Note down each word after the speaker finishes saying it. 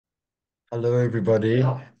Hello, everybody.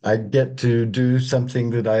 I get to do something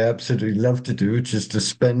that I absolutely love to do, which is to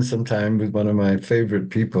spend some time with one of my favorite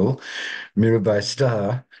people, Mirabai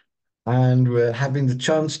Starr. And we're having the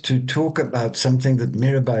chance to talk about something that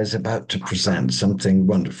Mirabai is about to present, something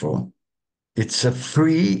wonderful. It's a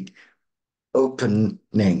free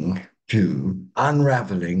opening to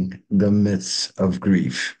unraveling the myths of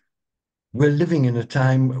grief. We're living in a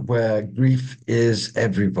time where grief is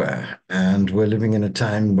everywhere, and we're living in a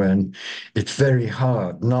time when it's very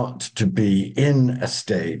hard not to be in a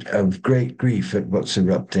state of great grief at what's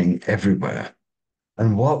erupting everywhere.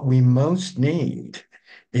 And what we most need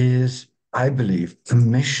is, I believe,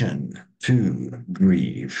 permission to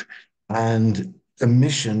grieve and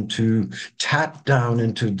permission to tap down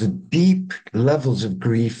into the deep levels of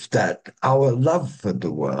grief that our love for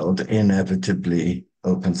the world inevitably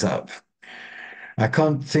opens up. I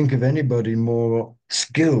can't think of anybody more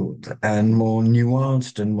skilled and more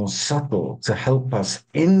nuanced and more subtle to help us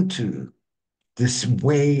into this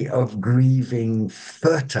way of grieving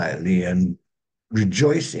fertilely and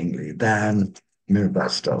rejoicingly than Mirabai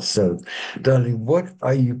Starr. So, darling, what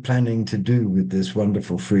are you planning to do with this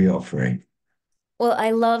wonderful free offering? Well,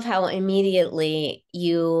 I love how immediately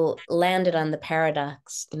you landed on the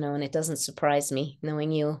paradox, and it doesn't surprise me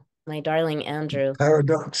knowing you, my darling Andrew.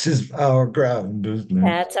 Paradox is our ground, isn't it?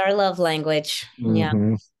 That's our love language. Yeah.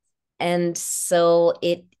 Mm-hmm. And so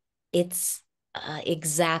it's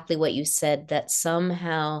exactly what you said, that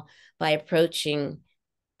somehow by approaching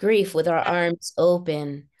grief with our arms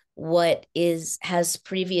open, what is has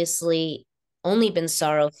previously only been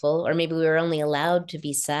sorrowful, or maybe we were only allowed to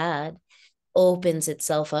be sad, opens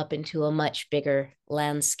itself up into a much bigger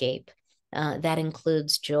landscape that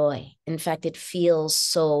includes joy. In fact, it feels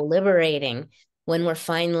so liberating when we're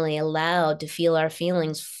finally allowed to feel our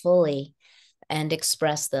feelings fully and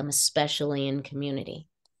express them, especially in community.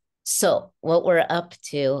 So, what we're up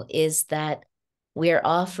to is that we're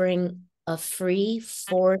offering a free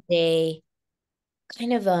 4 day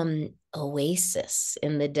kind of oasis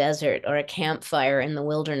in the desert, or a campfire in the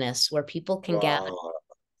wilderness, where people can gather Wow.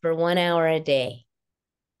 for 1 hour a day,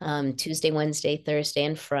 Tuesday, Wednesday, Thursday,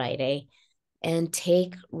 and Friday, and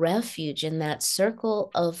take refuge in that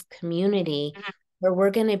circle of community where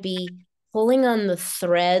we're going to be pulling on the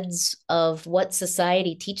threads of what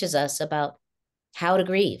society teaches us about how to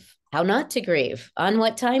grieve, how not to grieve, on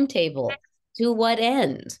what timetable, to what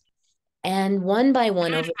end. And one by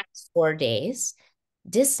one, over these 4 days,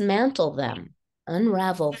 dismantle them,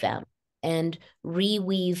 unravel them, and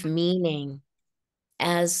reweave meaning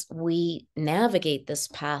as we navigate this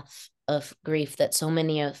path of grief that so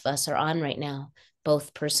many of us are on right now,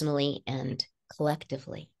 both personally and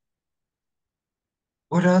collectively.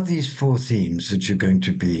 What are these four themes that you're going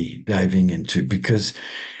to be diving into? Because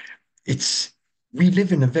it's we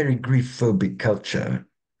live in a very grief phobic culture,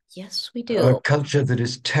 Yes, we a do. culture that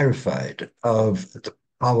is terrified of the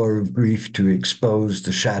power of grief to expose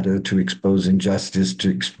the shadow, to expose injustice, to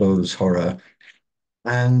expose horror.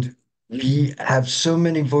 And we have so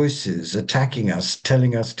many voices attacking us,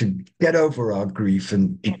 telling us to get over our grief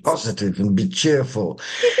and be Yes. positive and be cheerful,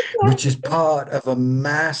 which is Exactly. part of a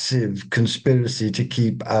massive conspiracy to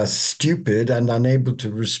keep us stupid and unable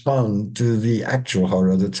to respond to the actual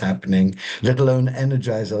horror that's happening, let alone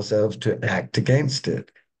energize ourselves to act against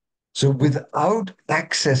it. So, without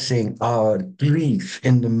accessing our grief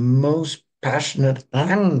in the most passionate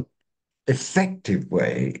and effective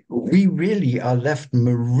way, we really are left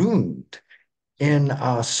marooned in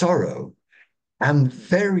our sorrow and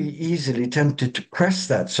very easily tempted to press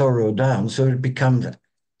that sorrow down so it becomes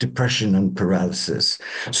depression and paralysis.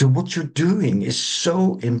 So, what you're doing is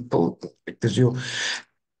so important because you're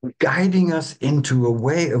guiding us into a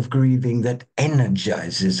way of grieving that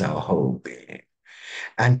energizes our whole being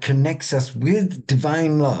and connects us with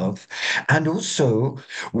divine love and also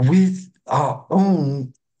with our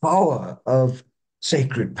own power of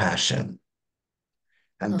sacred passion.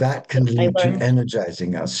 And Oh, that can I lead to learned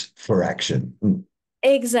energizing us for action. Mm.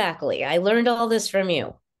 exactly. I learned all this from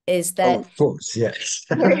you. Is Oh, that of course, yes.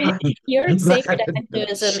 your your sacred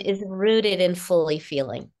activism is rooted in fully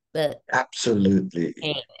feeling the Absolutely.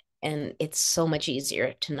 pain, and it's so much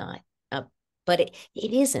easier to not. Uh, but it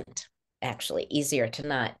isn't actually easier to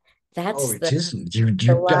not. Oh, That's it the isn't. You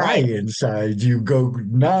the die lie. inside. You go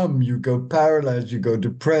numb. You go paralyzed. You go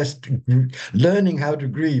depressed. Learning how to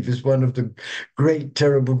grieve is one of the great,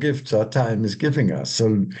 terrible gifts our time is giving us.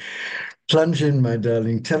 So plunge in, my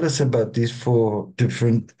darling. Tell us about these four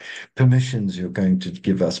different permissions you're going to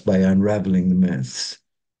give us by unraveling the myths.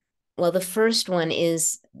 Well, the first one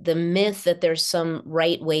is the myth that there's some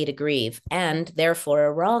right way to grieve and therefore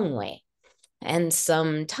a wrong way. and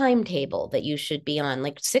some timetable that you should be on,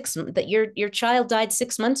 like that your child died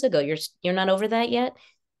 6 months ago. You're not over that yet.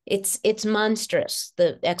 It's monstrous,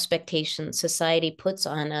 the expectation society puts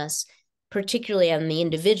on us, particularly on the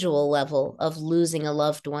individual level, of losing a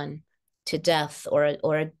loved one to death, or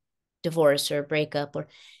a divorce or a breakup,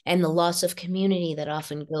 and the loss of community that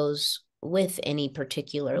often goes with any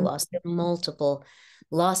particular loss. There are multiple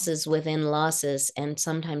losses within losses, and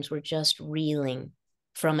sometimes we're just reeling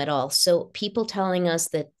from it all. So people telling us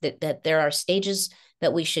that there are stages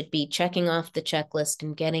that we should be checking off the checklist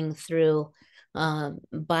and getting through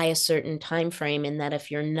by a certain time frame, and that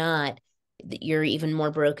if you're not, you're even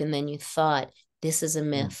more broken than you thought. This is a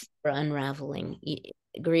myth for unraveling.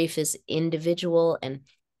 Grief is individual and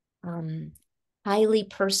highly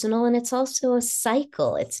personal, and it's also a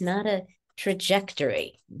cycle. It's not a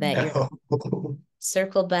trajectory that you're No.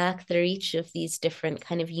 circle back through each of these different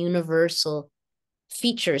kind of universal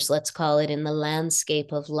features, let's call it, in the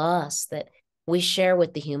landscape of loss that we share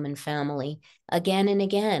with the human family again and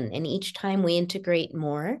again. And each time we integrate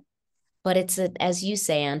more, but it's, as you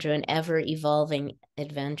say, Andrew, an ever evolving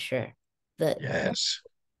adventure. Yes.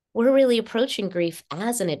 We're really approaching grief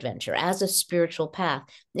as an adventure, as a spiritual path.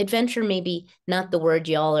 Adventure may be not the word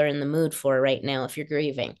y'all are in the mood for right now if you're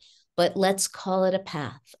grieving, but let's call it a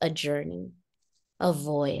path, a journey, a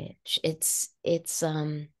voyage. It's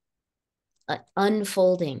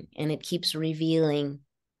unfolding, and it keeps revealing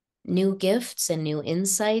new gifts and new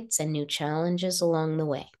insights and new challenges along the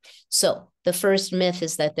way. So the first myth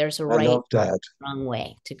is that there's a I right, love that. wrong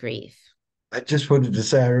way to grieve. I just wanted to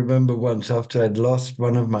say, I remember once after I'd lost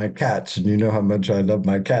one of my cats, and you know how much I love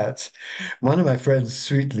my cats, one of my friends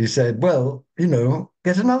sweetly said, well,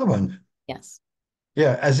 get another one. Yes.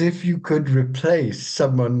 Yeah, as if you could replace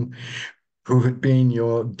someone who had been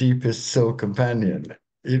your deepest soul companion.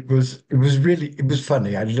 It was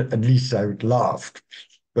funny. At least I laughed,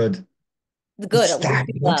 but Good. it's At least that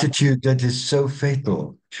you love. attitude that is so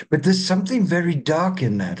fatal. But there's something very dark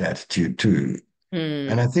in that attitude too.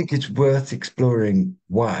 And Hmm. I think it's worth exploring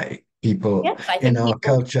why people Yes, I in think our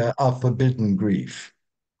people, culture are forbidden grief.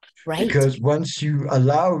 right. Because once you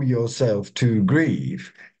allow yourself to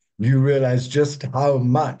grieve, you realize just how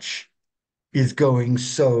much is going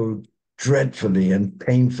so dreadfully and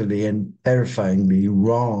painfully and terrifyingly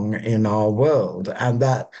wrong in our world. And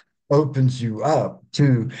that opens you up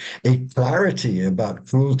to a clarity about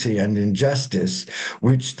cruelty and injustice,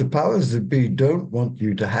 which the powers that be don't want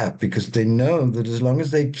you to have, because they know that as long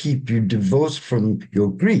as they keep you divorced from your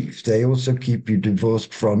grief, they also keep you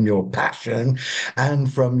divorced from your passion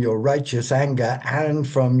and from your righteous anger and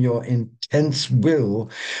from your intense will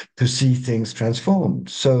to see things transformed.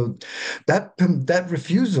 So that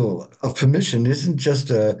refusal of permission isn't just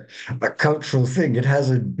a cultural thing. It has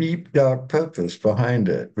a deep, dark purpose behind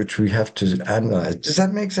it, which we have to analyze. Does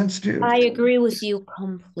that make sense to you? I agree with you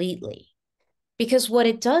completely. Because what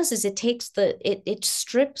it does is it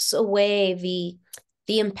strips away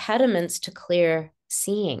the impediments to clear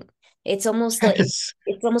seeing. It's almost like Yes.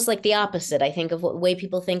 it's almost like the opposite, I think, of what way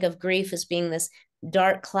people think of grief as being this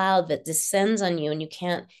dark cloud that descends on you and you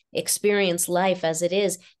can't experience life as it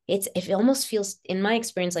is. It almost feels, in my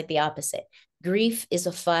experience, like the opposite. Grief is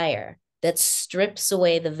a fire that strips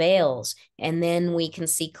away the veils, and then we can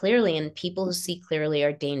see clearly, and people who see clearly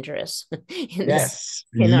are dangerous in this Yes.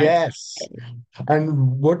 in our Yes.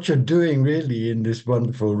 And what you're doing really in this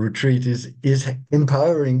wonderful retreat is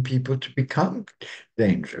empowering people to become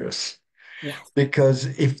dangerous. yes. Because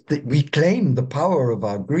if we claim the power of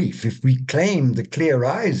our grief, if we claim the clear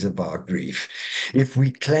eyes of our grief, if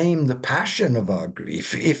we claim the passion of our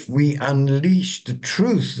grief, if we unleash the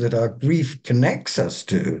truth that our grief connects us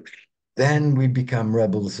to, then we become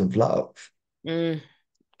rebels of love. Mm,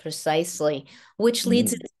 precisely. Which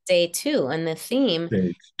leads Mm, into day two. And the theme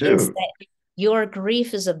they is do. that your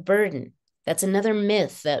grief is a burden. That's another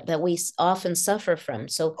myth that we often suffer from. Oh,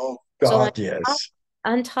 So God, top, yes.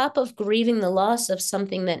 on top of grieving the loss of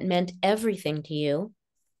something that meant everything to you,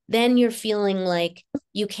 then you're feeling like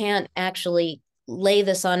you can't actually lay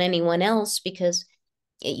this on anyone else because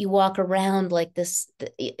you walk around like this.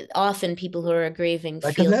 Often people who are grieving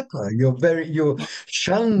Like a feel, leper, you're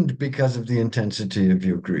shunned because of the intensity of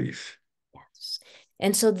your grief. yes.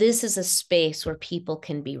 And so this is a space where people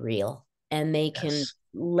can be real and they can Yes.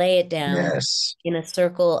 lay it down Yes. in a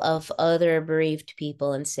circle of other bereaved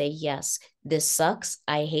people and say, yes, this sucks.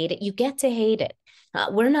 I hate it. You get to hate it.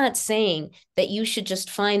 We're not saying that you should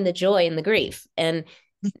just find the joy in the grief. And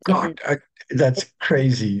God, that's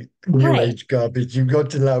crazy new right, age garbage. You've got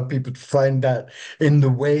to allow people to find that in the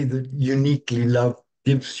way that uniquely love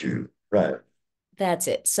gives you. Right. that's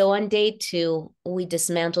it. So on day two, we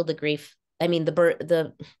dismantle the grief I mean,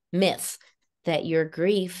 the myth that your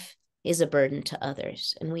grief is a burden to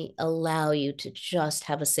others, and we allow you to just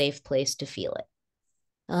have a safe place to feel it,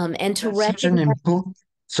 and to That's such an recognize. important.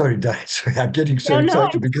 Sorry, sorry, I'm getting so No, no,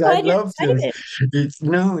 excited I'm because I glad you're love this. excited. It's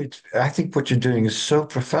no, it's. I think what you're doing is so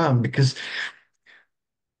profound because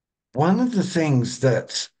one of the things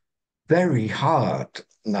that's very hard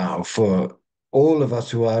now for all of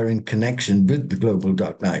us who are in connection with the global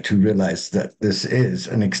dark night, who realize that this is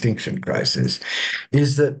an extinction crisis,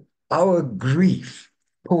 is that our grief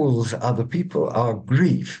pulls other people. Our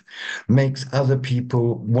grief makes other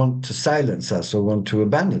people want to silence us or want to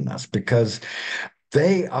abandon us because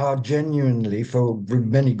they are genuinely, for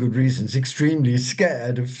many good reasons, extremely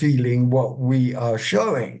scared of feeling what we are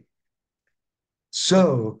showing.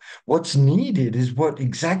 So, what's needed is what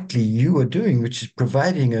exactly you are doing, which is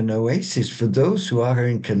providing an oasis for those who are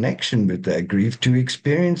in connection with their grief to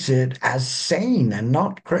experience it as sane and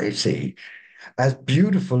not crazy, as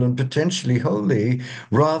beautiful and potentially holy,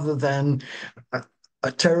 rather than a,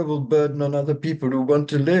 a terrible burden on other people who want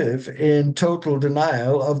to live in total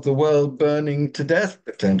denial of the world burning to death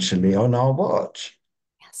potentially on our watch.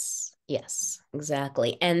 Yes, yes,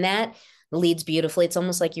 exactly. And that leads beautifully. It's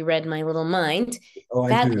almost like you read my little mind. Oh, I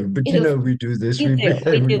That do. leads But you know, beautifully. we do this. You do.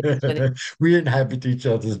 We do this with We inhabit each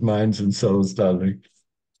other's minds and souls, darling.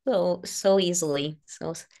 so easily,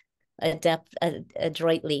 so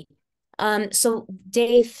adroitly. So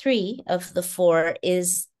day three of the four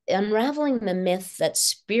is unraveling the myth that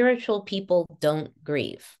spiritual people don't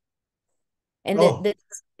grieve, and that Oh, this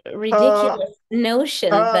ah, ridiculous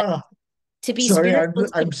notion that ah. to be Sorry, spiritual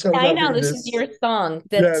is I'm so I know loving this is this. your song,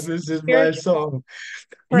 that Yeah, this is my spiritual song.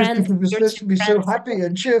 Yes, friends, because we're supposed spiritual to be so friends. happy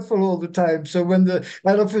and cheerful all the time. So when the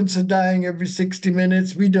elephants are dying every 60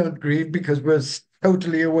 minutes, we don't grieve because we're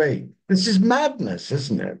totally awake. This is madness,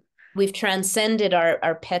 isn't it? We've transcended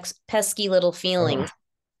our pesky little Oh, feelings.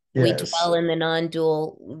 We yes. dwell in the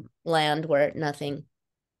non-dual land where nothing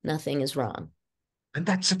is wrong. And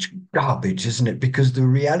that's such garbage, isn't it? Because the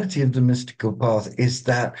reality of the mystical path is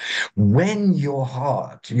that when your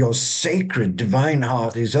heart, your sacred divine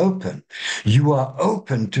heart is open, you are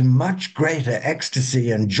open to much greater ecstasy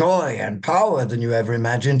and joy and power than you ever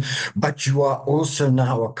imagined. But you are also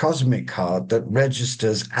now a cosmic heart that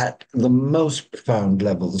registers at the most profound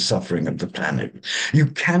level the suffering of the planet. You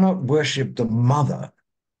cannot worship the mother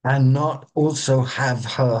and not also have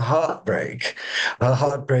her heartbreak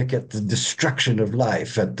at the destruction of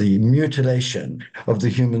life, at the mutilation of the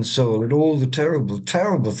human soul, and all the terrible,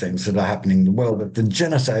 terrible things that are happening in the world, at the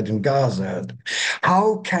genocide in Gaza.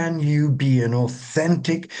 How can you be an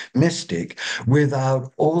authentic mystic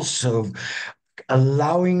without also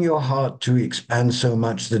allowing your heart to expand so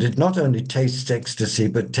much that it not only tastes ecstasy,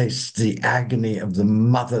 but tastes the agony of the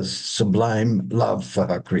mother's sublime love for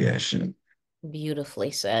her creation?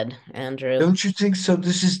 Beautifully said, Andrew. Don't you think so?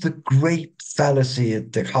 This is the great fallacy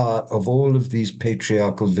at the heart of all of these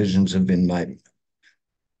patriarchal visions of enlightenment.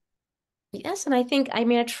 Yes, and I think, I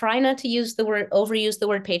mean, I try not to overuse the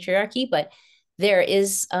word patriarchy, but there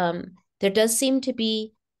does seem to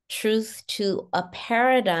be truth to a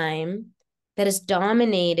paradigm that is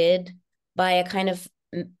dominated by a kind of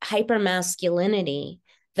hyper masculinity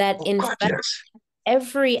that Oh, God, infects yes.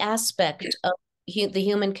 every aspect of the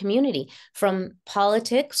human community, from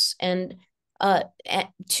politics and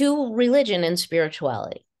to religion and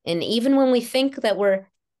spirituality. And even when we think that we're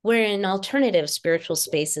in alternative spiritual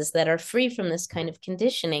spaces that are free from this kind of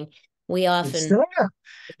conditioning, we It's often there.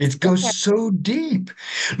 it's It still goes there. so deep.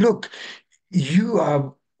 Look, you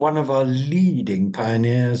are one of our leading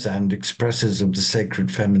pioneers and expressors of the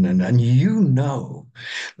sacred feminine, and you know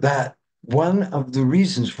that one of the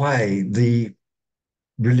reasons why the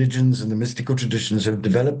religions and the mystical traditions have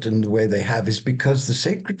developed in the way they have is because the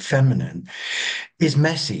sacred feminine is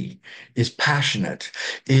messy, is passionate,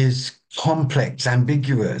 is complex,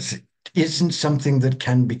 ambiguous. It isn't something that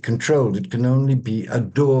can be controlled. It can only be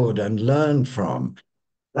adored and learned from.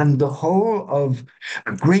 And the whole of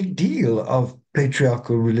a great deal of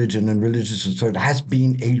patriarchal religion and religious authority has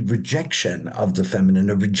been a rejection of the feminine,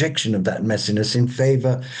 a rejection of that messiness in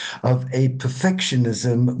favor of a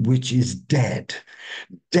perfectionism which is dead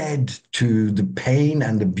to the pain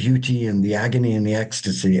and the beauty and the agony and the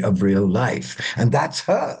ecstasy of real life. And that's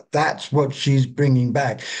her. That's what she's bringing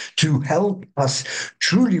back to help us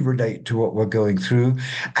truly relate to what we're going through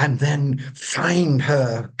and then find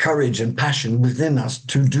her courage and passion within us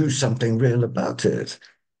to do something real about it.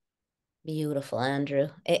 Beautiful, Andrew.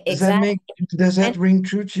 Does that Exactly. make, does that And ring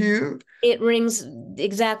true to you? it rings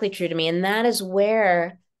exactly true to me. And that is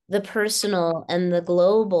where the personal and the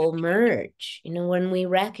global merge. When we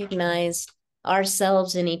recognize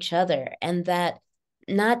ourselves and each other, and that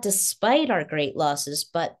not despite our great losses,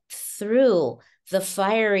 but through the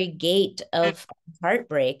fiery gate of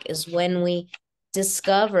heartbreak is when we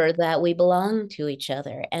discover that we belong to each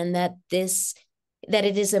other, and that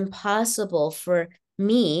it is impossible for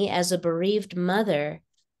me as a bereaved mother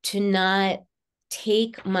to not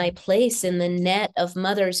take my place in the net of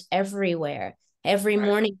mothers everywhere. Every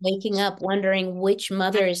morning waking up wondering which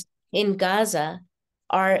mothers in Gaza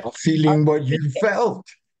are are Feeling what you felt.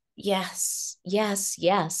 yes, yes,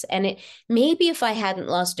 yes. And it maybe if I hadn't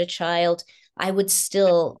lost a child, I would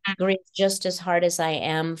still grieve just as hard as I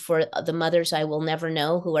am for the mothers I will never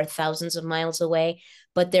know who are thousands of miles away.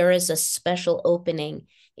 But there is a special opening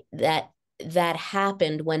that that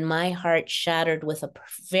happened when my heart shattered with a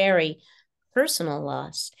very personal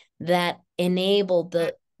loss that enabled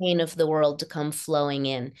the pain of the world to come flowing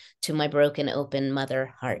in to my broken open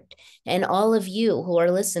mother heart. And all of you who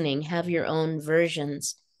are listening have your own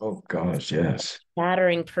versions Oh gosh, yes.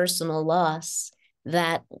 shattering personal loss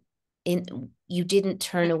that you didn't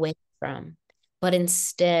turn away from, but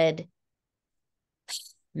instead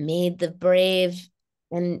made the brave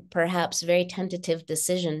and perhaps very tentative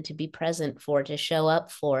decision to be present for, to show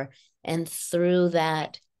up for. And through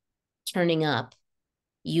that turning up,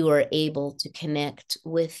 you are able to connect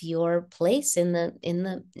with your place in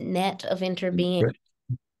the net of interbeing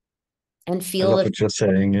and I feel love the what you're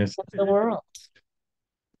saying. Is the world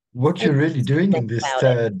what and you're really doing think about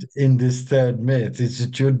it. in this third myth is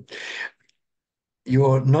that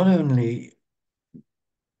you're not only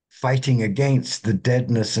fighting against the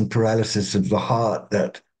deadness and paralysis of the heart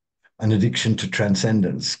that an addiction to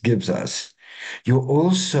transcendence gives us, you're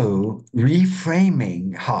also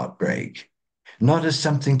reframing heartbreak, not as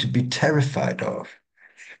something to be terrified of,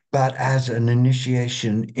 but as an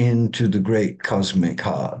initiation into the great cosmic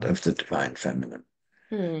heart of the divine feminine,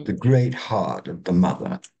 the Hmm. great heart of the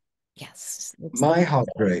mother. Yes, it's My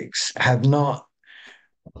heartbreaks have not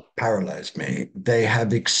paralyzed me. They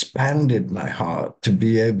have expanded my heart to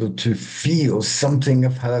be able to feel something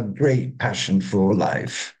of her great passion for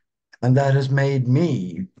life. And that has made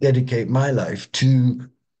me dedicate my life to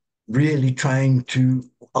really trying to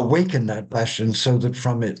awaken that passion so that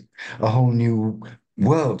from it a whole new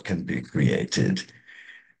world can be created.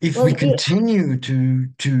 If well, we continue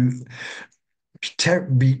to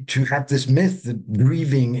have this myth that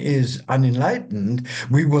grieving is unenlightened,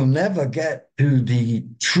 we will never get to the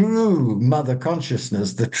true mother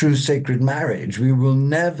consciousness, the true sacred marriage. We will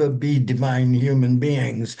never be divine human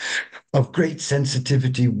beings of great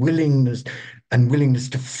sensitivity, willingness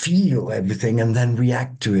to feel everything and then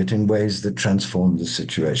react to it in ways that transform the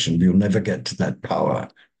situation. We'll never get to that power.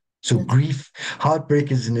 So grief,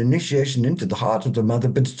 heartbreak is an initiation into the heart of the mother,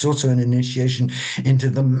 but it's also an initiation into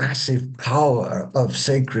the massive power of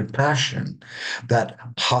sacred passion that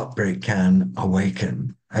heartbreak can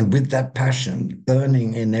awaken. And with that passion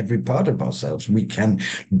burning in every part of ourselves, we can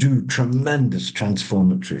do tremendous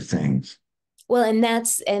transformatory things. well, and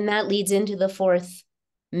that leads into the fourth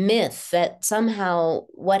myth that somehow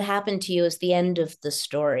what happened to you is the end of the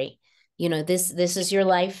story. You know, this is your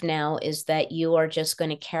life now, is that you are just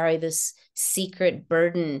going to carry this secret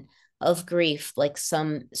burden of grief like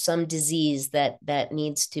some disease that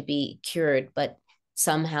needs to be cured, but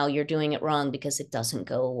somehow you're doing it wrong because it doesn't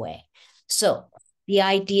go away. So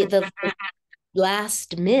the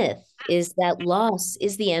last myth is that loss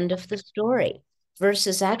is the end of the story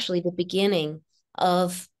versus actually the beginning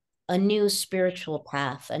of a new spiritual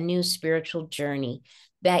path, a new spiritual journey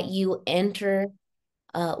that you enter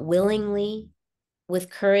willingly, with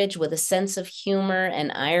courage, with a sense of humor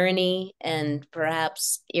and irony and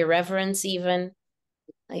perhaps irreverence, even,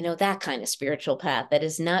 you know, that kind of spiritual path that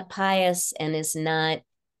is not pious and is not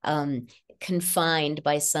um, confined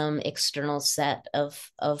by some external set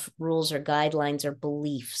of rules or guidelines or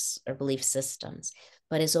belief systems,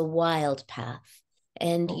 but is a wild path.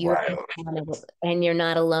 And Wow. you're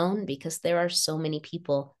not alone, because there are so many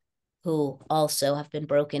people who also have been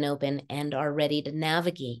broken open and are ready to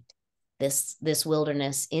navigate this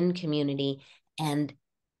wilderness in community, and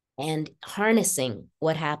harnessing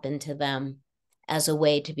what happened to them as a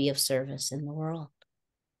way to be of service in the world.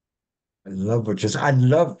 I love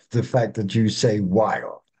the fact that you say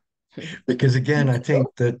wild, because again, I think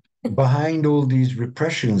that behind all these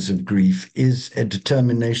repressions of grief is a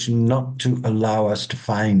determination not to allow us to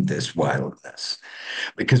find this wildness.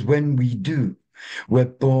 Because when we do, we're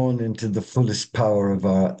born into the fullest power of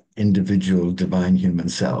our individual divine human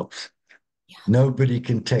selves. Nobody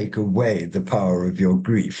can take away the power of your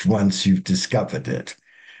grief once you've discovered it.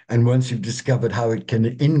 And once you've discovered how it can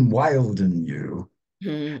enwilden you,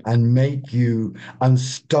 Mhm. and make you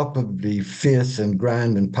unstoppably fierce and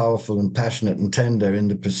grand and powerful and passionate and tender in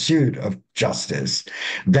the pursuit of justice,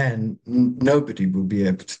 then nobody will be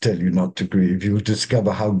able to tell you not to grieve. You will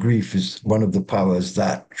discover how grief is one of the powers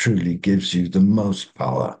that truly gives you the most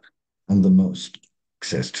power and the most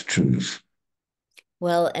access to truth.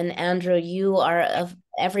 Well, and Andrew, you are of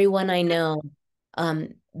everyone I know,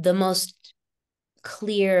 the most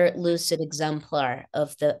clear, lucid exemplar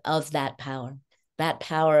of that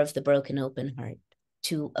power of the broken open heart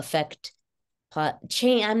to affect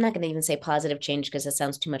change. I'm not going to even say positive change because it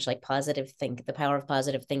sounds too much like the power of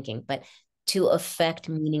positive thinking, but to affect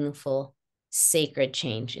meaningful, sacred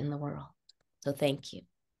change in the world. So thank you.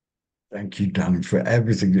 Thank you, Dan, for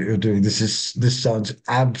everything that you're doing. This sounds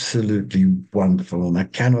absolutely wonderful, and I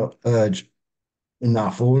cannot urge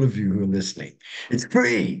enough all of you who are listening. It's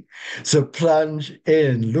free, so plunge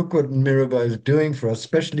in. Look what Mirabai is doing for us,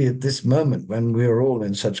 especially at this moment when we are all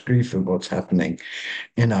in such grief of what's happening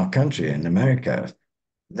in our country, in America.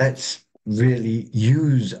 Let's really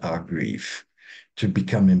use our grief to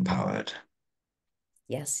become empowered.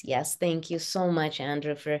 Yes, yes. Thank you so much,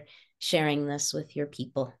 Andrew, for sharing this with your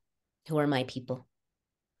people who are my people.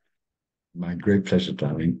 My great pleasure,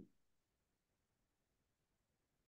 darling.